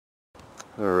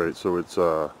Alright, so it's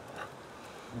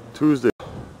Tuesday,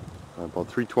 about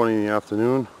 3:20 in the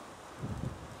afternoon.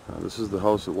 This is the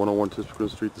house at 101 Tispecon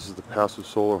Street. This is the passive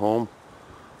solar home.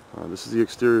 This is the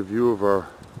exterior view of our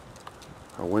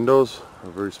windows, our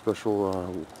very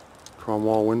special Trombe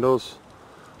wall windows.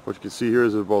 What you can see here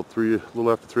is about a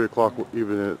little after 3 o'clock,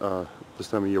 even at this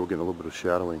time of year we're getting a little bit of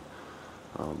shadowing.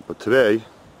 But today,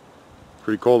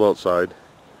 pretty cold outside.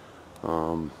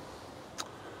 The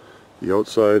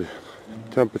outside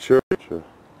temperature is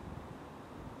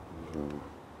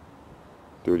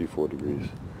 34 degrees.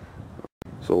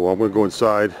 So I'm going to go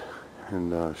inside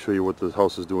and show you what the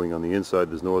house is doing on the inside.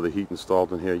 There's no other heat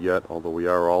installed in here yet, although we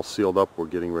are all sealed up. We're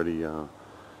getting ready to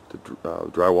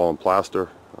drywall and plaster.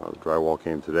 The drywall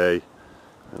came today,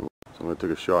 and so I'm going to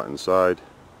take a shot inside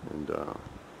and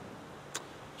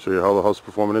show you how the house is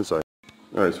performing inside.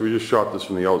 Alright, so we just shot this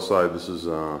from the outside. This is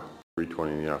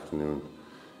 3:20 in the afternoon.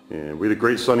 And we had a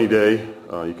great sunny day.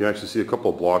 You can actually see a couple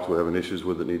of blocks we're having issues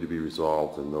with that need to be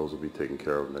resolved, and those will be taken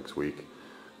care of next week.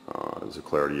 There's a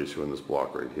clarity issue in this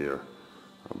block right here.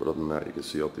 But other than that, you can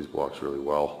see out these blocks really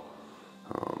well.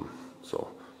 So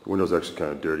the window's actually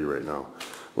kind of dirty right now.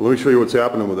 Well, let me show you what's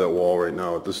happening with that wall right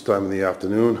now at this time in the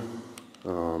afternoon.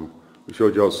 We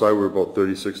showed you outside we're about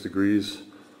 36 degrees.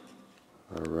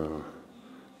 Our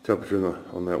temperature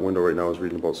on that window right now is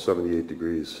reading about 78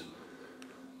 degrees.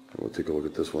 We'll take a look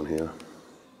at this one here.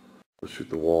 We'll shoot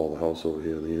the wall of the house over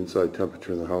here. The inside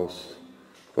temperature in the house,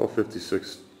 about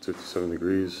 56, 57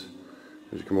 degrees.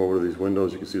 As you come over to these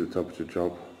windows, you can see the temperature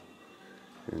jump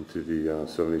into the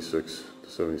 76 to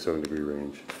 77 degree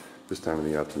range this time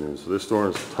in the afternoon. So they're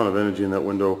storing a ton of energy in that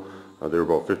window. They were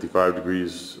about 55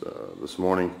 degrees this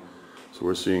morning. So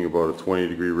we're seeing about a 20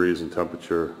 degree raise in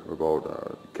temperature,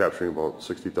 about capturing about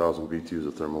 60,000 BTUs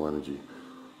of thermal energy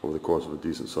over the course of a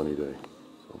decent sunny day.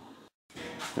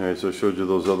 Alright, so I showed you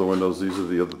those other windows. These are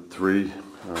the other three.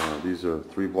 These are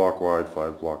 3 block wide,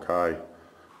 5 block high.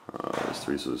 There's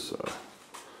 3, so there's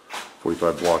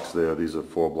 45 blocks there. These are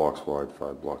 4 blocks wide,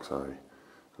 5 blocks high,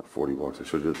 40 blocks. I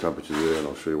showed you the temperature there, and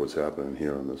I'll show you what's happening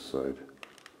here on this side.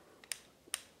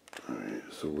 Alright,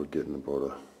 so we're getting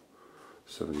about a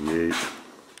 78,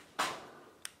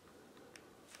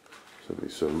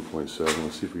 77.7.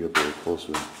 Let's see if we get a little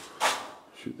closer.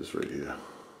 Shoot this right here.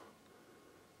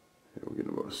 Yeah, we're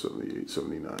getting about a 78,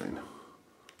 79,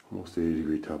 almost 80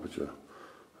 degree temperature.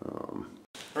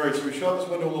 Alright, so we shot this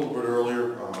window a little bit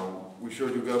earlier. We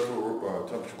showed you got up to a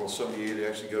temperature about 78. It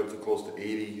actually got up to close to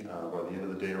 80 by the end of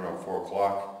the day around 4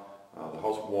 o'clock. The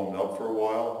house warmed up for a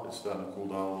while. It's starting to cool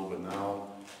down a little bit now.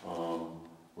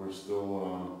 We're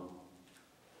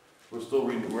still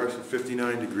reading, we're actually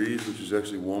 59 degrees, which is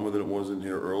actually warmer than it was in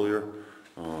here earlier.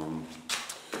 The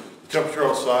temperature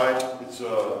outside, it's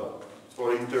about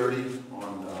 8:30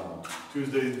 on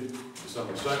Tuesday,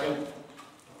 December 2nd.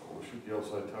 We'll shoot the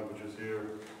outside temperatures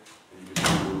here. You can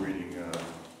see we're reading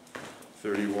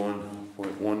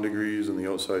 31.1 degrees on the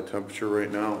outside temperature right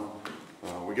now.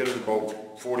 We get it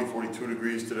about 40, 42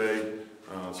 degrees today.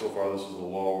 So far this is a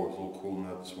low. It was a little cooler than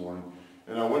that this morning.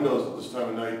 And our windows at this time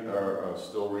of night are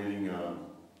still reading,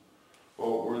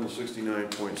 well, we're in the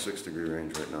 69.6 degree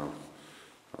range right now.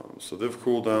 So they've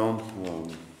cooled down.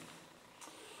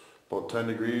 About 10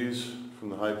 degrees from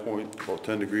the high point, about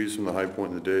 10 degrees from the high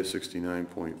point in the day,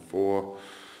 69.4.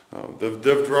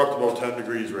 They've dropped about 10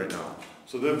 degrees right now.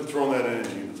 So they've thrown that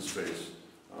energy into the space.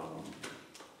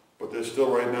 But they're still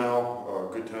right now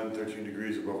a good 10, 13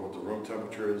 degrees above what the room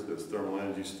temperature is. There's thermal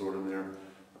energy stored in there.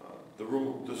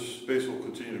 This space will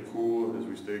continue to cool as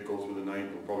we go through the night.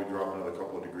 We'll probably drop another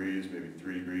couple of degrees, maybe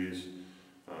 3 degrees.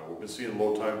 We've been seeing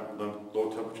low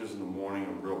temperatures in the morning,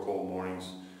 on real cold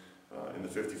mornings. In the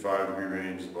 55 degree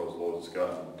range is about as low as it's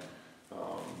gotten.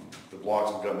 The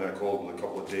blocks have gotten that cold with a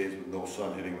couple of days with no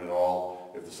sun hitting them at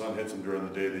all. If the sun hits them during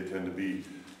the day, they tend to be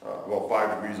about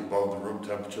 5 degrees above the room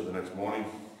temperature the next morning.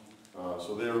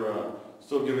 So they're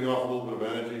still giving off a little bit of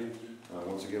energy.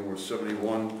 Once again, we're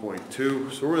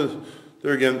 71.2. So we're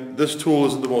there again. This tool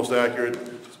isn't the most accurate.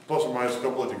 It's plus or minus a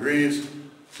couple of degrees.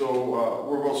 So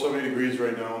we're about 70 degrees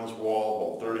right now on this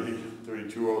wall, about 30,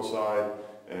 32 outside,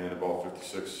 and about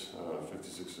 56,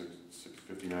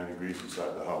 59 degrees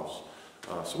inside the house.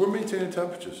 So we're maintaining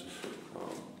temperatures.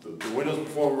 The windows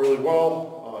perform really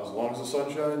well as long as the sun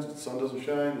shines. If the sun doesn't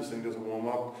shine, this thing doesn't warm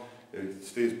up. It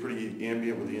stays pretty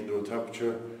ambient with the indoor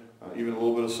temperature. Even a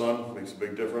little bit of sun makes a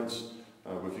big difference.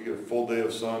 But if you get a full day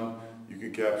of sun, you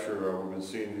can capture, we've been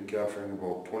seeing it capturing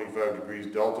about 25 degrees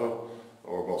delta,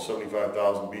 or about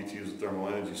 75,000 BTUs of thermal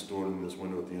energy stored in this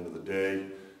window at the end of the day,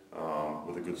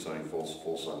 with a good sunny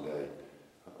full sun day.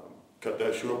 Cut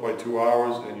that shoot up by 2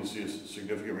 hours and you see a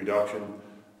significant reduction.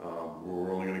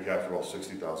 we're only going to capture about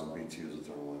 60,000 BTUs of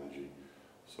thermal energy.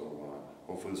 So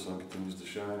hopefully the sun continues to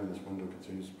shine and this window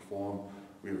continues to perform.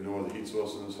 We have no other heat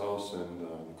source in this house, and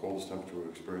the coldest temperature we've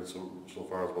experienced so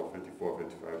far is about 54,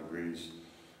 55 degrees.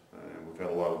 And we've had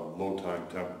a lot of low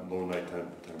nighttime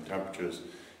temperatures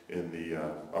in the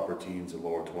upper teens and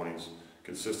lower 20s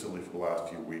consistently for the last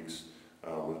few weeks,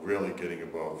 with rarely getting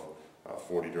above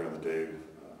 40 during the day.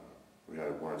 We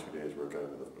had 1 or 2 days where it got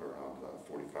into around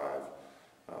 45,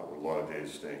 with a lot of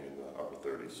days staying in the upper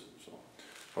 30s. So,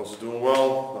 house is doing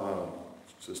well.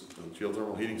 The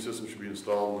geothermal heating system should be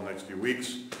installed in the next few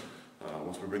weeks.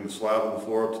 Once we bring the slab and the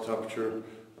floor up to temperature,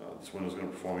 this window is going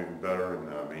to perform even better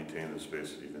and maintain the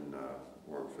space even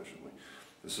more efficiently.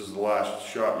 This is the last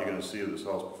shot you're going to see of this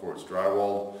house before it's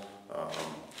drywalled.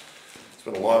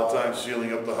 Spent a lot of time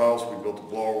sealing up the house. We built a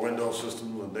blower window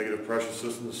system, a negative pressure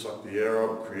system to suck the air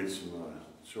out and create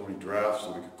so many drafts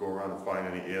so we could go around and find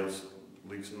any air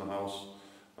leaks in the house.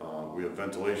 We have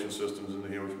ventilation systems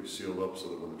in here which we sealed up so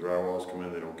that when the drywalls come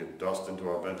in they don't get dust into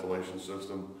our ventilation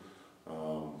system.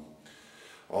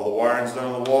 All the wiring's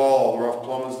done on the wall, all the rough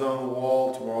plumbing's done on the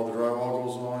wall. Tomorrow the drywall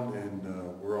goes on,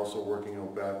 and we're also working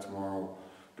out back tomorrow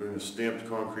doing a stamped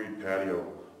concrete patio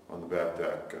on the back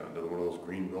deck. Another one of those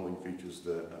green building features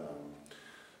that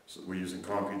so we're using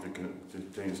concrete that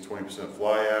contains 20%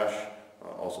 fly ash.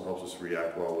 Also helps us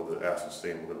react well with the acid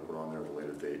stain we're going to put on there at a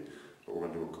later date. But we're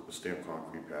going to do a stamped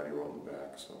concrete patio out in the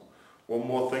back. So one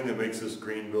more thing that makes this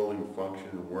green building function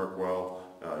and work well,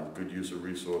 good use of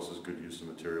resources, good use of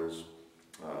materials.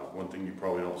 One thing you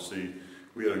probably don't see,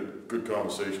 we had a good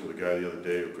conversation with a guy the other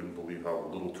day who couldn't believe how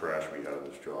little trash we had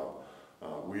in this job.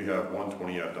 We have one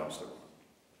 20-yard dumpster.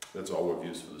 That's all we've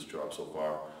used for this job so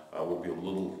far. We'll be a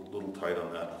little tight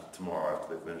on that tomorrow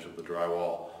after they finish up the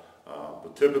drywall.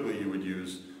 But typically you would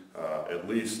use at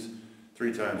least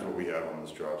 3 times what we have on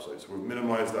this job site. So we've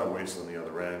minimized our waste on the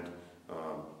other end.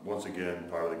 Once again,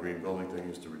 part of the green building thing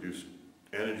is to reduce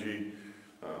energy,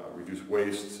 reduce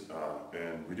waste,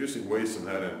 and reducing waste in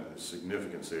that end is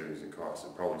significant savings in costs.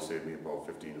 It probably saved me about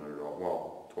 $1,500,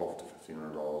 well, $1,200 to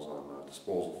 $1,500 on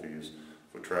disposal fees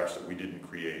for trash that we didn't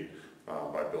create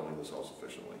by building this house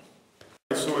efficiently.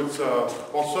 So it's about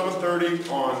 7:30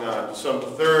 on December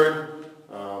 3rd.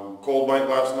 Cold night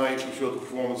last night. We showed the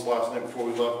performance last night before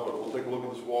we left, but we'll take a look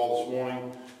at this wall this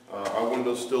morning. Our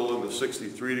window's still in the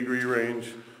 63-degree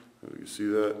range. You can see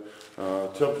that.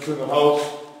 Temperature in the house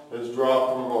has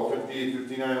dropped from about 58,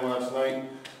 59 last night.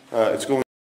 It's going.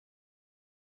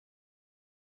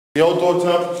 The outdoor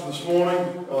temperature this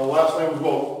morning, last night was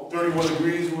about 31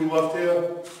 degrees when we left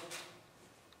here.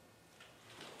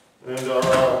 And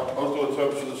our outdoor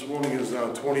temperature this morning is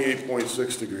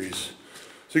 28.6 degrees.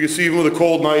 So you can see even with a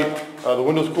cold night, the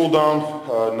windows cooled down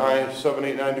 7,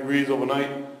 8, 9 degrees overnight.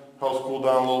 House cooled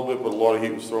down a little bit, but a lot of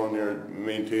heat was thrown there and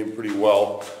maintained pretty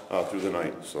well through the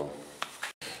night. So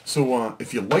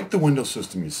if you like the window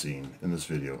system you've seen in this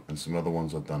video and some other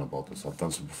ones I've done about this, I've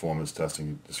done some performance testing.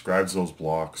 It describes those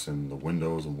blocks and the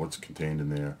windows and what's contained in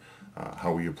there,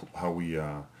 how we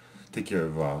take care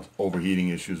of overheating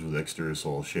issues with exterior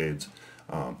solar shades.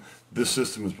 This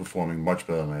system is performing much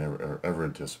better than I ever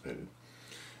anticipated.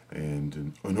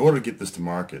 And in order to get this to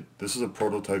market, this is a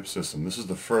prototype system. This is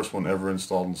the first one ever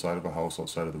installed inside of a house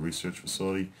outside of the research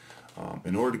facility.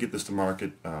 In order to get this to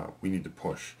market, we need to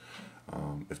push.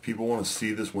 If people want to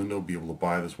see this window, be able to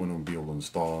buy this window and be able to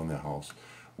install it in their house,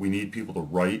 we need people to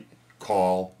write,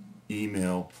 call,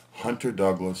 email Hunter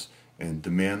Douglas and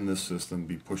demand this system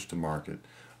be pushed to market.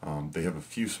 They have a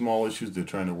few small issues they're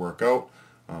trying to work out,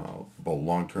 about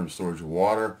long-term storage of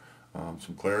water,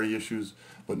 some clarity issues.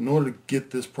 But in order to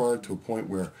get this product to a point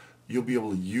where you'll be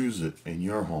able to use it in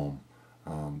your home,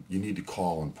 you need to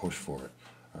call and push for it.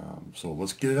 So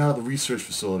let's get it out of the research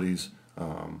facilities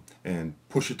and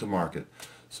push it to market.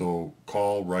 So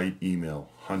call, write, email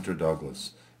Hunter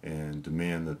Douglas and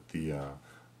demand that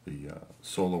the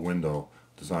solar window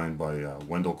designed by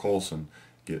Wendell Colson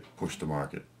get pushed to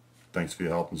market. Thanks for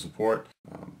your help and support.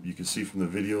 You can see from the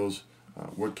videos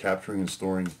we're capturing and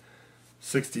storing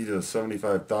 60 to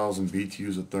 75,000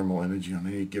 BTUs of thermal energy on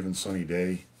any given sunny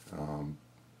day.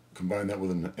 Combine that with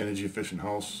an energy efficient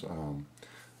house,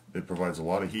 it provides a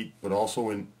lot of heat, but also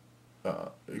in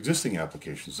existing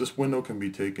applications. This window can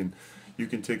be taken, you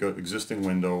can take an existing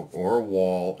window or a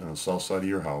wall on the south side of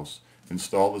your house,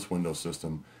 install this window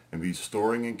system, and be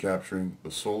storing and capturing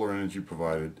the solar energy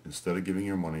provided instead of giving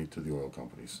your money to the oil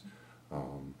companies.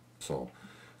 So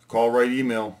call, write,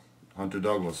 email Hunter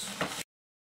Douglas.